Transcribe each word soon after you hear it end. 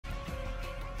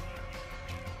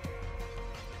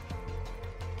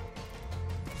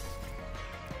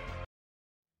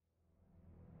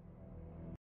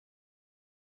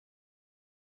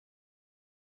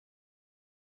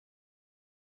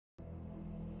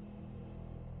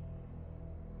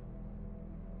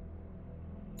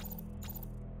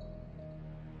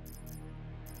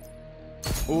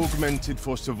Augmented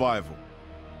for survival.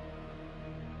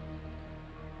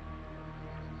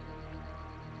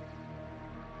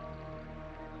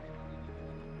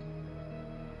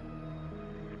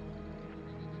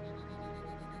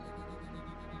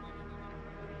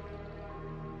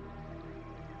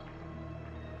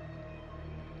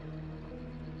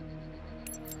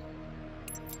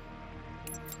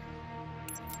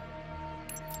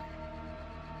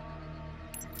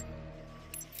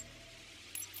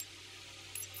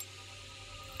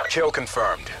 Kill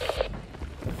confirmed.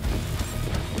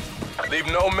 Leave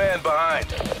no man behind.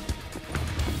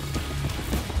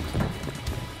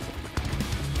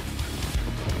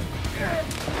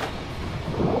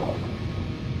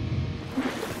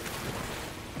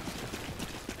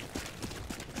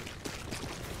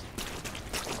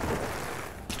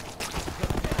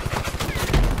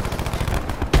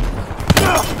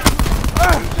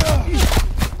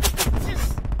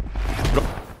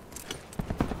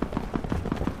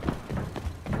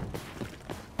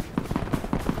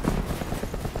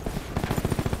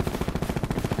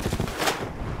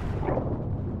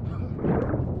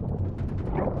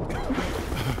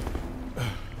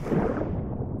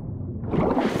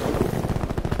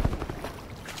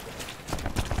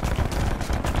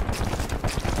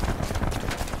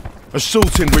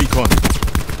 Assaulting recon.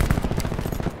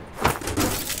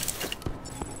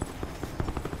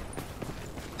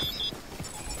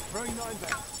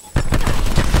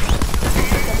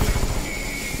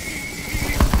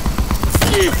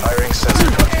 Firing sensor.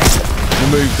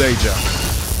 Remove danger.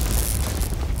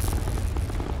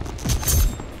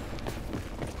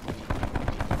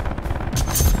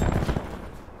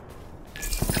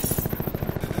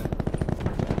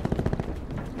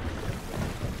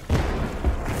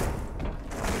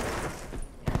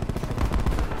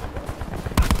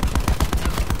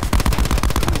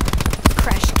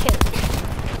 Crash kill.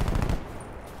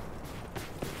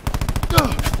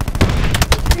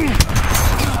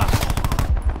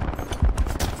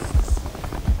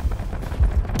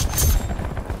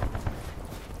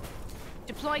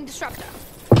 Deploying disruptor.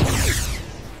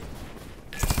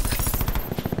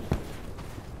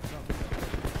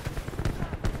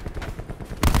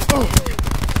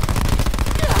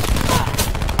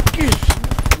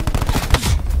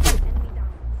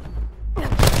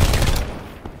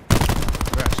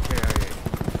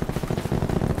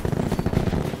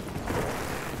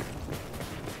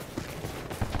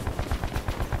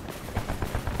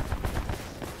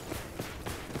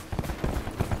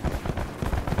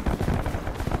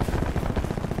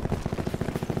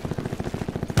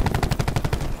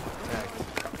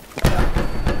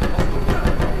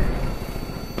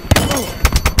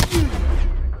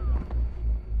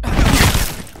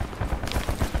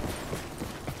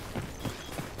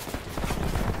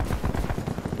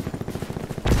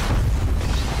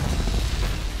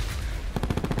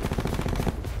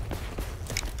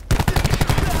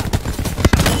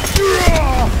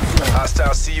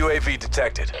 Hostile CUAV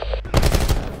detected.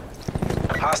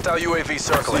 Hostile UAV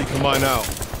circling. Seeker mine out.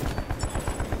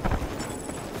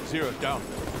 Zero down.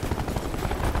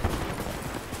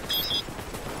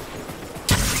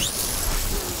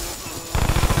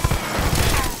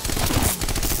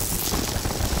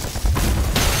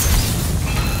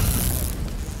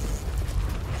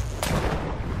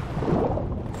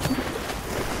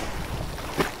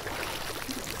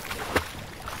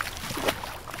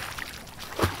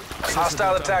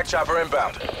 Hostile attack chopper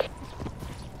inbound.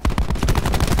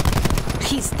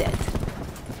 He's dead.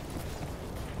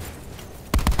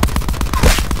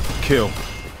 Kill.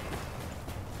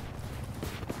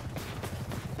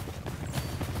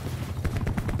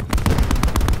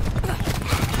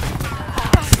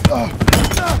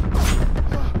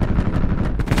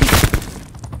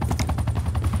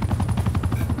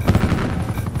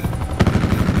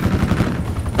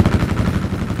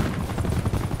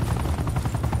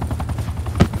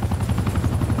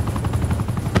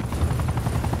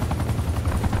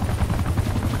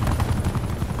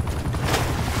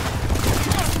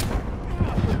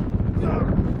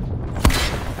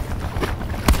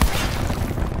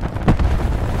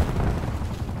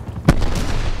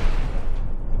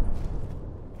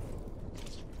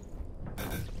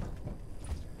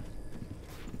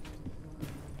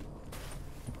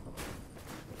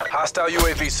 Hostile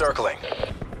UAV circling.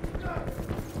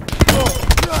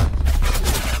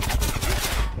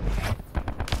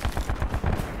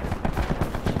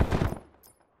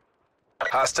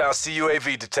 Hostile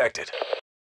CUAV detected.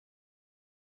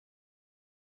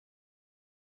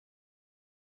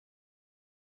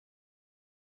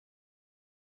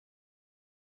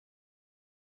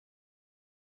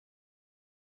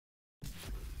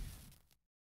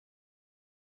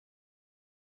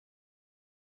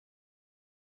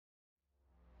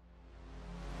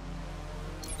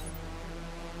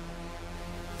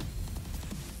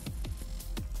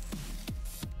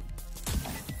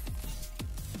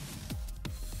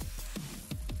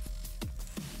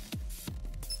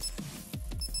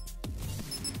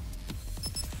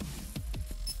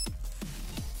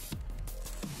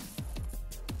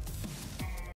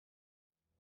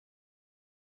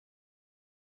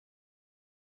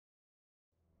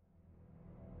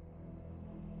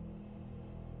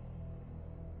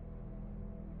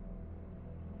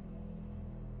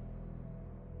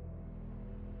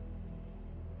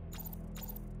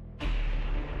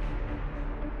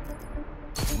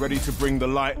 ready to bring the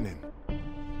lightning.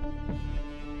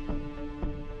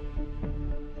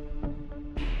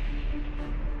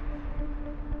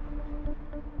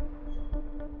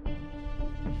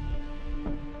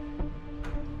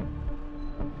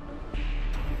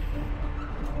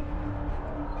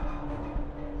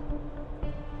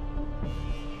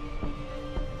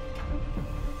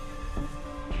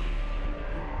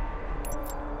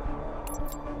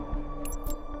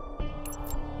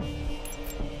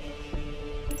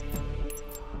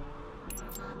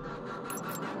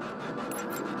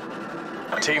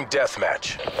 Team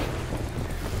deathmatch.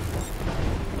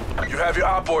 You have your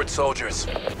outboard, soldiers.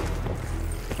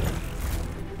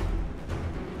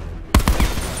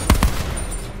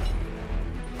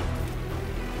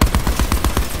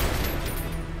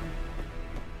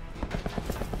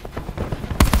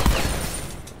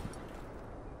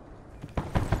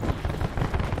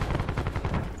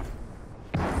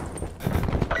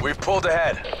 We've pulled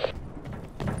ahead.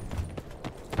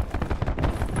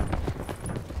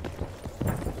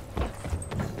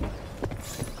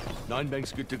 Nine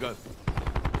banks good to go.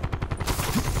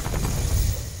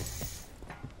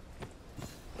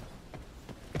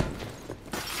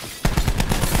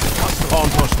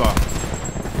 Armed hostile.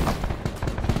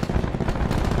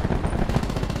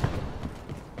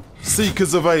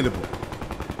 Seekers available.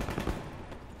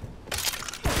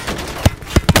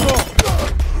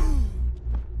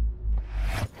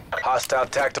 Hostile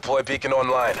TAC deploy beacon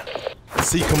online.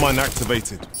 Seeker mine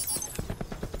activated.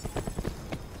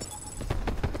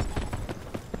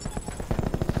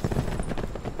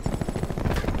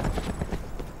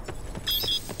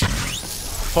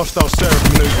 Hostile Sheriff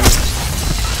maneuvering.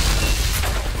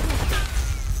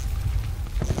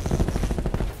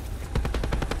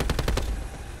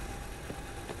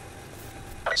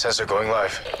 Sensor going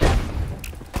live.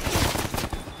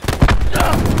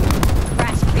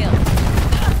 Crash kill.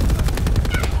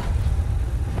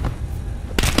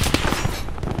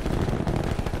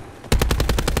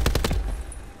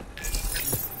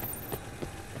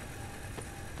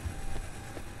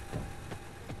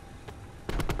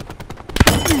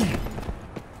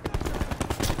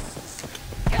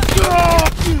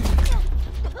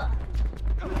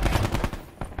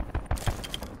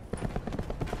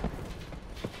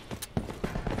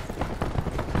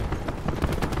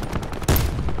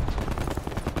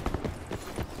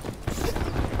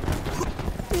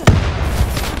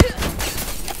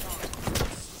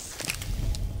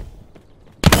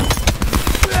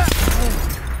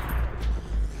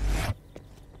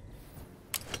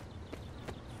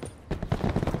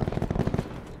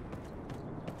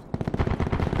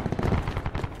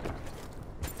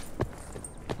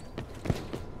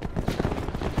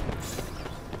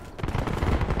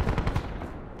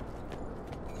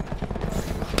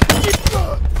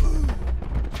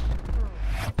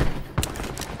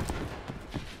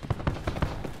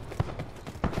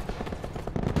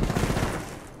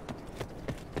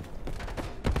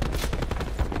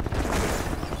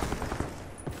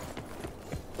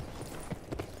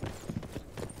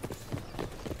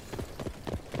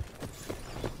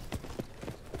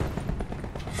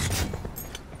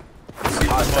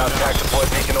 Hostile TAC deploy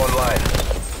beacon online.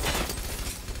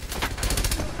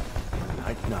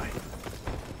 Night.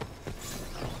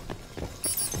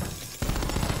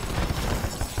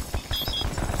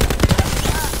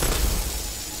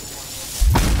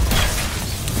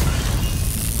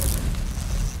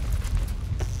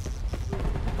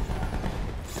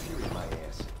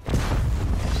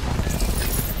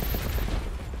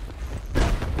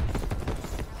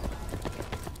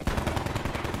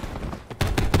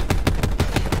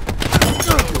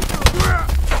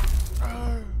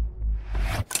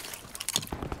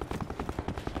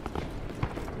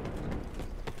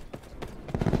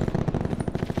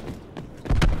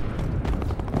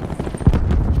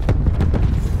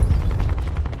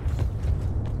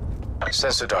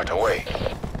 Sensor dart away.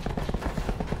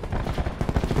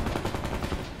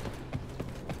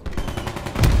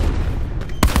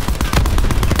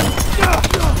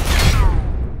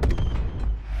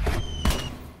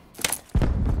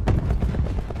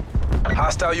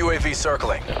 Hostile UAV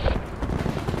circling.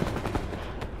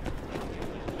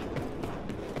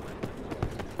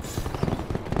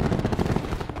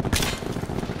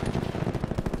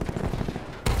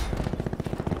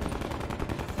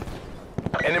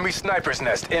 Enemy sniper's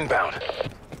nest inbound.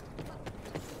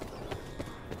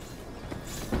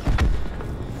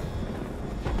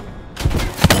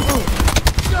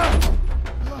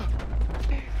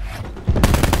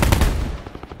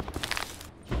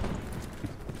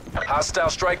 Hostile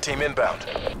strike team inbound.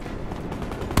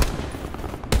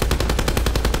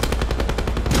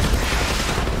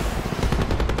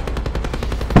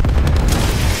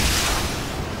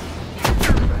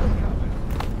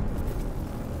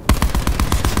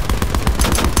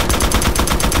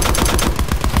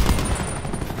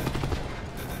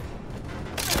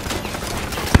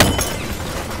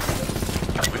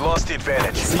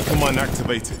 advantage. Seeker mine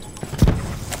activated.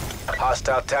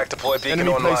 Hostile TAC deploy beacon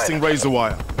Enemy online. placing razor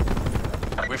wire.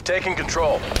 We've taken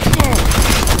control.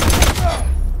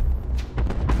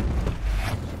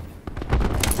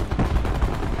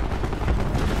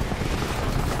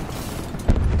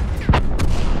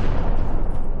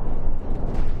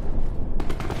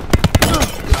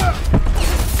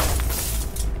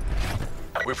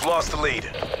 We've lost the lead.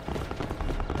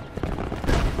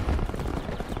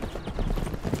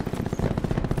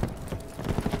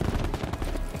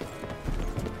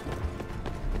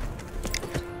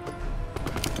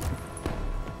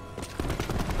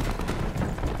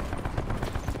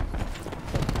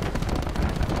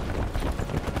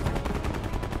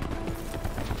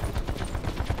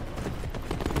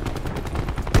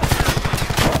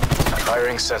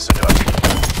 Firing sensor duct.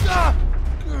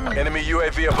 Enemy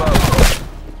UAV above.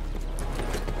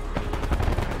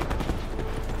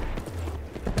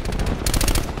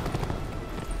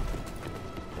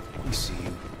 We see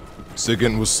you.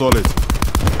 SIGINT was solid.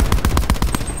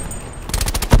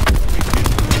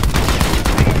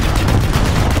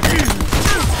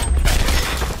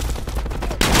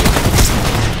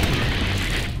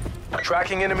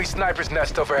 Tracking enemy sniper's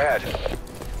nest overhead.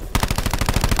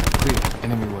 Clear.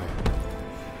 Enemy way.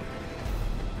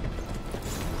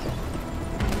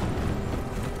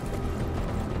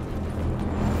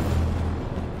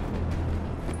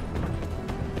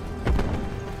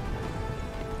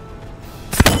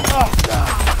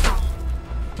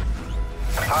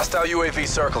 Hostile UAV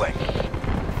circling.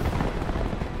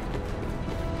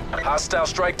 Hostile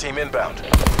strike team inbound.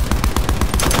 Net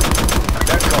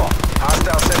call.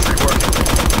 Hostile sentry working.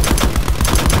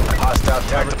 Hostile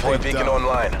TAC deploy beacon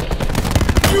online.